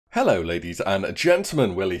Hello ladies and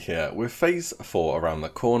gentlemen, Willie here. With Phase 4 around the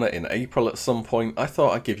corner in April at some point, I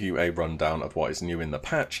thought I'd give you a rundown of what is new in the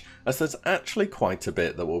patch, as there's actually quite a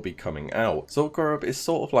bit that will be coming out. Zul'gurub is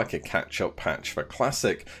sort of like a catch-up patch for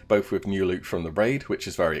Classic, both with new loot from the raid, which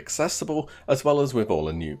is very accessible, as well as with all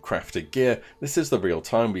the new crafted gear. This is the real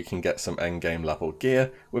time we can get some endgame level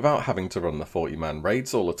gear, without having to run the 40-man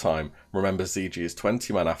raids all the time. Remember, ZG is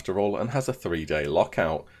 20 man after all, and has a 3-day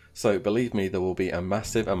lockout. So believe me, there will be a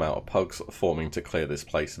massive amount of pugs forming to clear this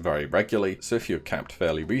place very regularly, so if you're capped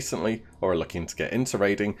fairly recently or are looking to get into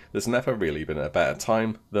raiding, there's never really been a better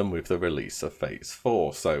time than with the release of Phase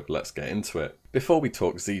 4, so let's get into it. Before we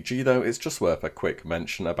talk ZG though, it's just worth a quick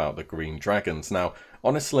mention about the green dragons. Now,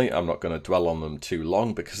 honestly, I'm not going to dwell on them too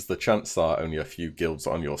long because the chances are only a few guilds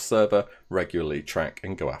on your server regularly track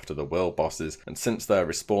and go after the world bosses, and since their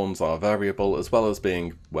respawns are variable as well as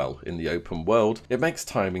being, well, in the open world, it makes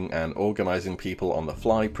timing and organising people on the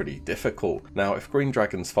fly pretty difficult. Now, if green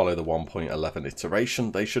dragons follow the 1.11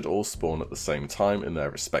 iteration, they should all spawn at the same time in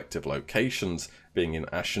their respective locations, being in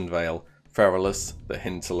Ashenvale, Feralus, the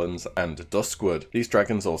Hinterlands, and Duskwood. These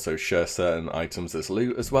dragons also share certain items as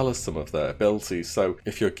loot as well as some of their abilities, so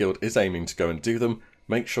if your guild is aiming to go and do them,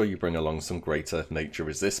 make sure you bring along some greater nature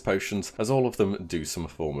resist potions, as all of them do some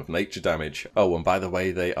form of nature damage. Oh, and by the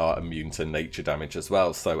way, they are immune to nature damage as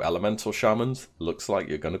well, so elemental shamans, looks like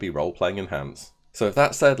you're going to be role-playing in hands. So with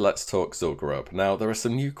that said, let's talk Zul'gurub. Now, there are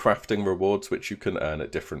some new crafting rewards which you can earn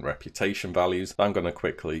at different reputation values that I'm going to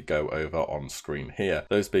quickly go over on screen here.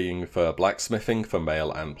 Those being for blacksmithing for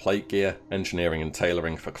mail and plate gear, engineering and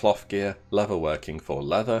tailoring for cloth gear, leatherworking for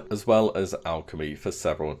leather, as well as alchemy for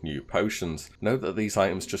several new potions. Note that these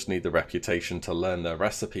items just need the reputation to learn their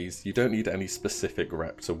recipes. You don't need any specific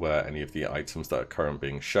rep to wear any of the items that are currently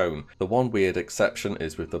being shown. The one weird exception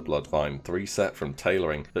is with the Bloodvine 3 set from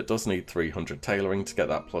tailoring that does need 300 tailoring to get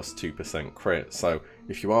that plus 2% crit, so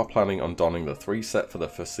if you are planning on donning the 3 set for the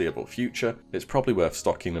foreseeable future, it's probably worth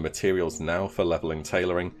stocking the materials now for leveling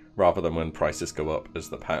tailoring, rather than when prices go up as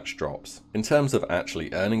the patch drops. In terms of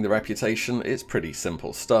actually earning the reputation, it's pretty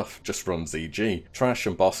simple stuff, just run ZG. Trash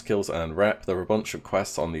and boss kills earn rep. There are a bunch of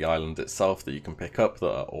quests on the island itself that you can pick up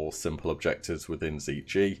that are all simple objectives within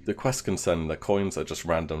ZG. The quests concerning the coins are just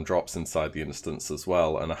random drops inside the instance as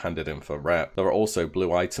well and are handed in for rep. There are also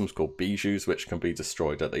blue items called bijous which can be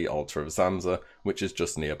destroyed at the altar of Zanza, which is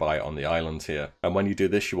just nearby on the island here. And when you do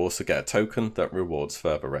this, you also get a token that rewards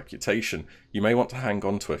further reputation. You may want to hang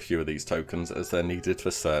on to a few of these tokens as they're needed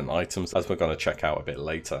for certain items, as we're going to check out a bit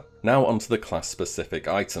later. Now onto the class specific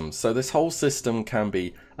items. So this whole system can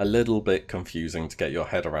be a little bit confusing to get your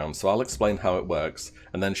head around, so I'll explain how it works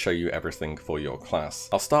and then show you everything for your class.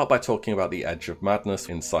 I'll start by talking about the Edge of Madness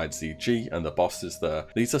inside ZG and the bosses there.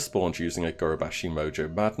 These are spawned using a Gurubashi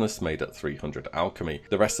Mojo Madness made at 300 alchemy.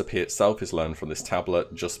 The recipe itself is learned from this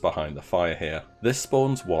tablet just behind the fire here. This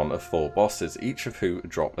spawns one of 4 bosses, each of who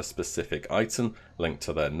drop a specific item linked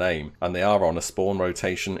to their name, and they are on a spawn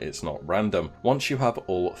rotation, it's not random. Once you have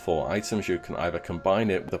all 4 items, you can either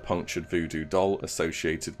combine it with a punctured voodoo doll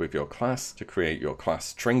associated with your class to create your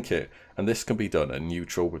class trinket, and this can be done at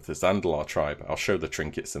neutral with the Zandalar tribe. I'll show the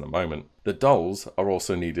trinkets in a moment. The dolls are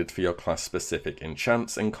also needed for your class specific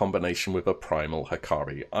enchants in combination with a primal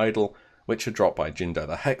Hikari idol, which are dropped by Jindo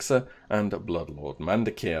the Hexer and Bloodlord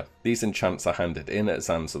Mandakir. These enchants are handed in at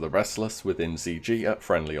Zanza the Restless within ZG at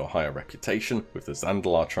friendly or higher reputation with the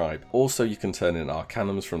Zandalar tribe. Also, you can turn in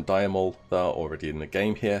Arcanums from Diamol that are already in the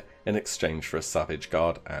game here in exchange for a Savage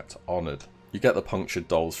Guard at Honoured. You get the punctured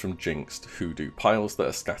dolls from Jinxed Hoodoo piles that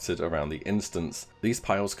are scattered around the instance. These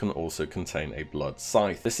piles can also contain a Blood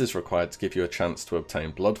Scythe. This is required to give you a chance to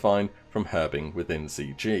obtain Bloodvine from herbing within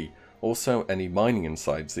ZG. Also, any mining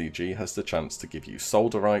inside ZG has the chance to give you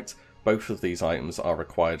Solderite. Both of these items are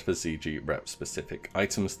required for ZG rep specific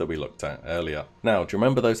items that we looked at earlier. Now, do you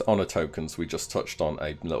remember those honor tokens we just touched on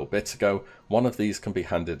a little bit ago? One of these can be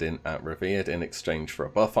handed in at Revered in exchange for a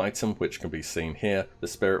buff item, which can be seen here. The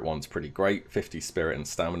spirit one's pretty great, 50 spirit and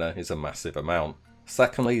stamina is a massive amount.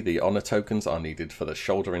 Secondly, the honour tokens are needed for the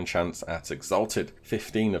shoulder enchants at Exalted,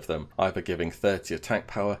 15 of them, either giving 30 attack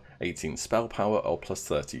power, 18 spell power or plus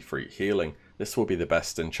 30 free healing. This will be the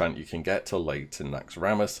best enchant you can get till late in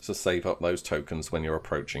Naxxramas, so save up those tokens when you're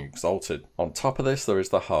approaching Exalted. On top of this, there is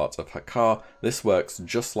the Heart of Hakar. This works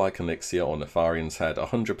just like Elixir or Nefarian's Head,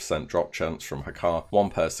 100% drop chance from Hakar.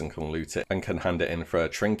 One person can loot it and can hand it in for a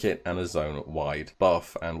trinket and a zone-wide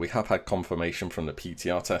buff, and we have had confirmation from the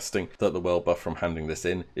PTR testing that the world buff from handing this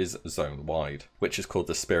in is zone-wide, which is called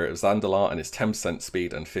the Spirit of Zandalar and is 10%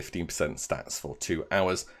 speed and 15% stats for 2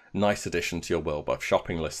 hours. Nice addition to your world buff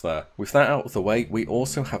shopping list there. With that out of the way, we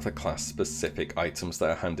also have the class specific items that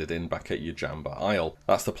are handed in back at your Jamba Isle.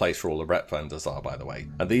 That's the place where all the rep vendors are, by the way.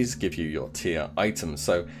 And these give you your tier items.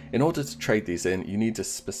 So in order to trade these in, you need a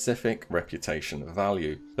specific reputation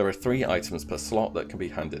value. There are 3 items per slot that can be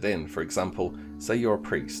handed in. For example, say you're a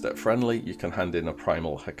priest. At friendly, you can hand in a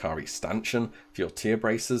primal Hikari stanchion for your tier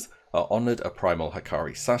braces, are honoured a primal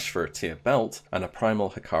Hikari sash for a tier belt, and a primal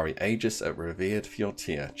Hikari aegis at revered for your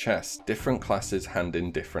tier chest. Different classes hand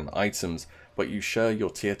in different items, but you share your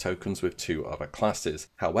tier tokens with 2 other classes.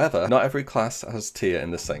 However, not every class has tier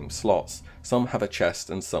in the same slots. Some have a chest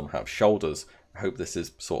and some have shoulders. I hope this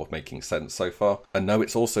is sort of making sense so far. And no,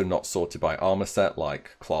 it's also not sorted by armor set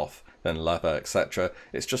like cloth, then leather, etc.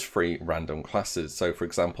 It's just 3 random classes. So for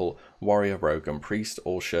example, warrior, rogue and priest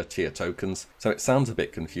all share tier tokens. So it sounds a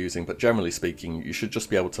bit confusing, but generally speaking, you should just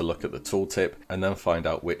be able to look at the tooltip and then find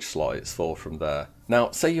out which slot it's for from there. Now,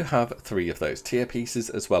 say you have 3 of those tier pieces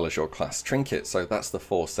as well as your class trinket, so that's the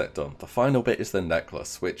 4 set done. The final bit is the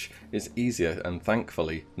necklace, which is easier and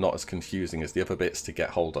thankfully not as confusing as the other bits to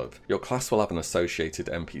get hold of. Your class will have an associated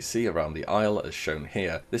NPC around the isle as shown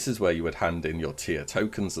here. This is where you would hand in your tier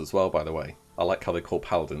tokens as well, by the way. I like how they call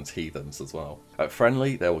paladins heathens as well. At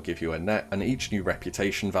friendly, they will give you a net, and each new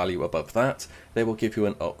reputation value above that, they will give you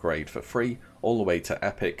an upgrade for free, all the way to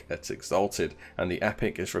epic at exalted, and the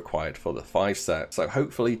epic is required for the 5 set. So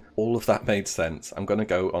hopefully all of that made sense. I'm going to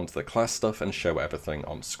go onto the class stuff and show everything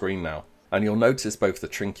on screen now. And you'll notice both the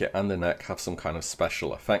trinket and the neck have some kind of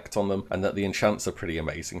special effect on them, and that the enchants are pretty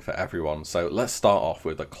amazing for everyone. So let's start off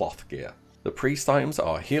with the cloth gear. The priest items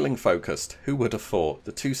are healing focused. Who would have thought?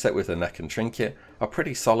 The 2 set with the neck and trinket are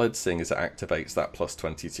pretty solid, seeing as it activates that plus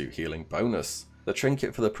 22 healing bonus. The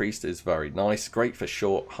trinket for the priest is very nice, great for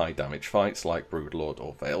short, high damage fights like Broodlord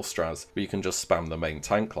or Veilstraz, where you can just spam the main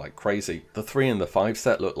tank like crazy. The 3 and the 5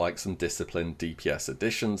 set look like some disciplined DPS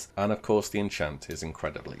additions, and of course the enchant is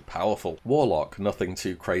incredibly powerful. Warlock, nothing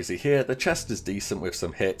too crazy here. The chest is decent with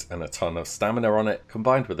some hit and a ton of stamina on it,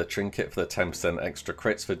 combined with a trinket for the 10% extra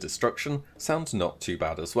crits for destruction, sounds not too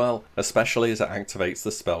bad as well, especially as it activates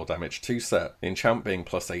the spell damage 2 set. The enchant being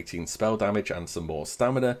plus 18 spell damage and some more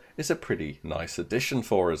stamina is a pretty nice addition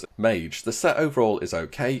for us. Mage, the set overall is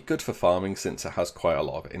okay, good for farming since it has quite a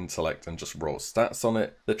lot of intellect and just raw stats on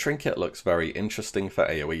it. The trinket looks very interesting for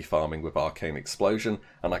AoE farming with arcane explosion,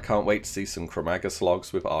 and I can't wait to see some Chromagus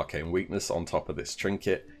logs with arcane weakness on top of this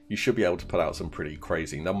trinket. You should be able to put out some pretty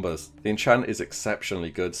crazy numbers. The enchant is exceptionally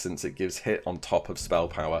good since it gives hit on top of spell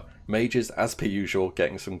power. Mages, as per usual,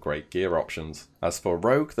 getting some great gear options. As for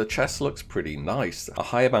Rogue, the chest looks pretty nice, a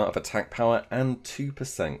high amount of attack power and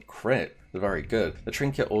 2% crit. Very good. The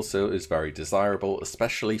trinket also is very desirable,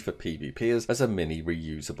 especially for PvPers as a mini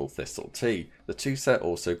reusable Thistle Tea. The 2 set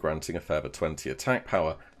also granting a further 20 attack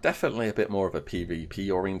power. Definitely a bit more of a PvP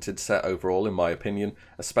oriented set overall in my opinion,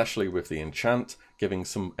 especially with the enchant giving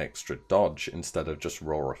some extra dodge instead of just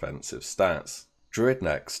raw offensive stats. Druid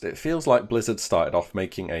next. It feels like Blizzard started off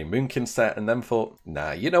making a Moonkin set and then thought,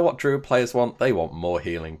 nah, you know what Druid players want? They want more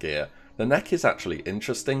healing gear. The neck is actually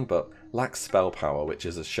interesting, but lacks spell power, which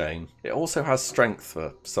is a shame. It also has strength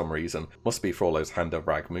for some reason. Must be for all those hand of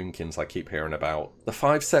rag moonkins I keep hearing about. The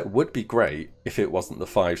 5 set would be great if it wasn't the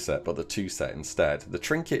 5 set, but the 2 set instead. The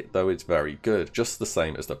trinket, though, is very good, just the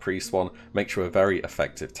same as the priest one. Makes you a very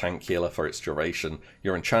effective tank healer for its duration.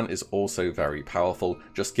 Your enchant is also very powerful,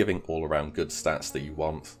 just giving all around good stats that you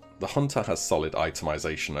want. The hunter has solid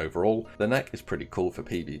itemization overall, the neck is pretty cool for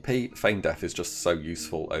PvP, Feign Death is just so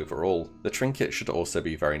useful overall. The trinket should also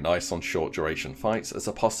be very nice on short duration fights as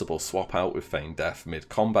a possible swap out with Feign Death mid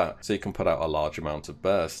combat, so you can put out a large amount of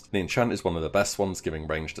burst. The enchant is one of the best ones, giving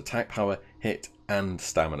ranged attack power, hit and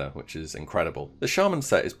stamina, which is incredible. The shaman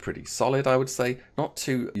set is pretty solid, I would say, not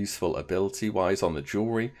too useful ability wise on the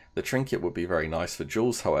jewelry. The trinket would be very nice for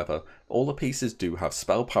jewels, however. All the pieces do have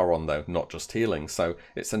spell power on though, not just healing, so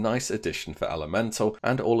it's a nice addition for elemental,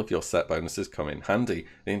 and all of your set bonuses come in handy.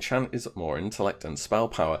 The enchant is more intellect and spell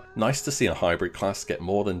power. Nice to see a hybrid class get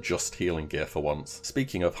more than just healing gear for once.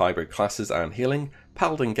 Speaking of hybrid classes and healing,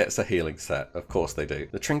 Paladin gets a healing set, of course they do.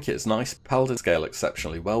 The trinket is nice, Paladin scale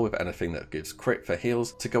exceptionally well with anything that gives crit for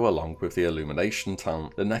heals to go along with the illumination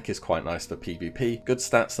talent. The neck is quite nice for PvP, good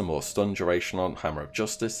stats and more stun duration on Hammer of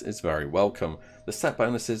Justice is very welcome. The set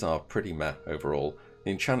bonuses are pretty meh overall.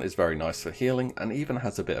 The enchant is very nice for healing and even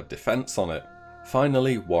has a bit of defense on it.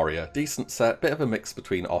 Finally, Warrior. Decent set, bit of a mix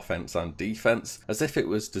between offense and defense, as if it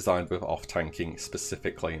was designed with off-tanking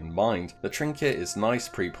specifically in mind. The trinket is nice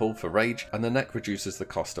pre-pull for rage, and the neck reduces the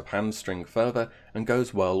cost of hamstring further and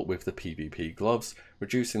goes well with the PvP gloves,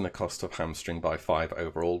 reducing the cost of hamstring by 5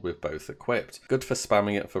 overall with both equipped. Good for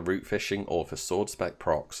spamming it for root fishing or for sword spec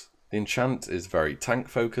procs. The enchant is very tank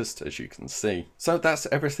focused, as you can see. So that's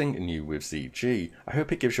everything new with ZG. I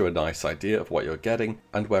hope it gives you a nice idea of what you're getting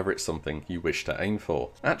and whether it's something you wish to aim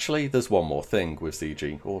for. Actually, there's one more thing with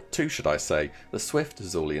ZG, or two should I say, the Swift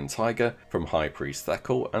Zulian Tiger from High Priest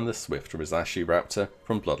Thekal and the Swift Rizashi Raptor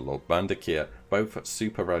from Bloodlord Bandakir, both at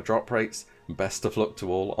super rare drop rates. Best of luck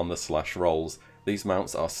to all on the slash rolls. These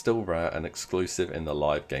mounts are still rare and exclusive in the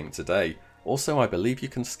live game today. Also, I believe you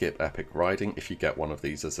can skip epic riding if you get one of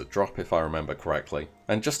these as a drop, if I remember correctly.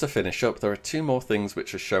 And just to finish up, there are two more things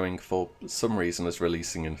which are showing for some reason as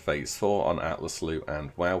releasing in Phase 4 on Atlas Loot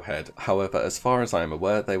and Wowhead. However, as far as I am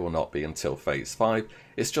aware, they will not be until Phase 5.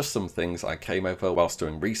 It's just some things I came over whilst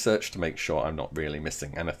doing research to make sure I'm not really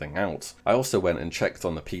missing anything out. I also went and checked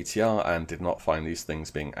on the PTR and did not find these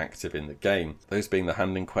things being active in the game. Those being the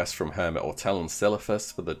handing quest from Hermit Ortel and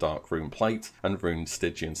Silithus for the Dark Rune Plate, and Rune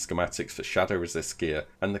Stygian schematics for Shadow Resist gear,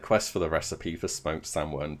 and the quest for the recipe for smoked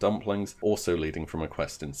sandworm dumplings, also leading from a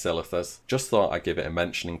quest in Silithus. Just thought I'd give it a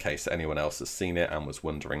mention in case anyone else has seen it and was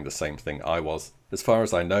wondering the same thing I was. As far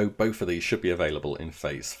as I know, both of these should be available in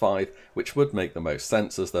Phase 5, which would make the most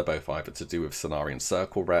sense as they're both either to do with Cenarian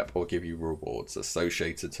Circle rep or give you rewards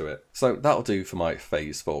associated to it. So that'll do for my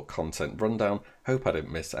Phase 4 content rundown. Hope I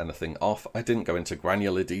didn't miss anything off. I didn't go into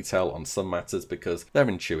granular detail on some matters because they're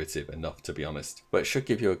intuitive enough, to be honest, but it should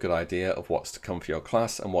give you a good idea of what's to come for your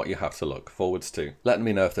class and what you have to look forwards to. Let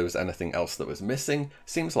me know if there was anything else that was missing.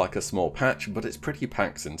 Seems like a small patch, but it's pretty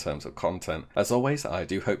packed in terms of content. As always, I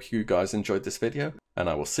do hope you guys enjoyed this video, and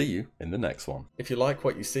I will see you in the next one. If you like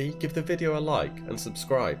what you see, give the video a like and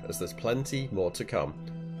subscribe, as there's plenty more to come.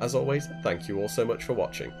 As always, thank you all so much for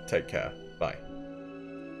watching. Take care. Bye.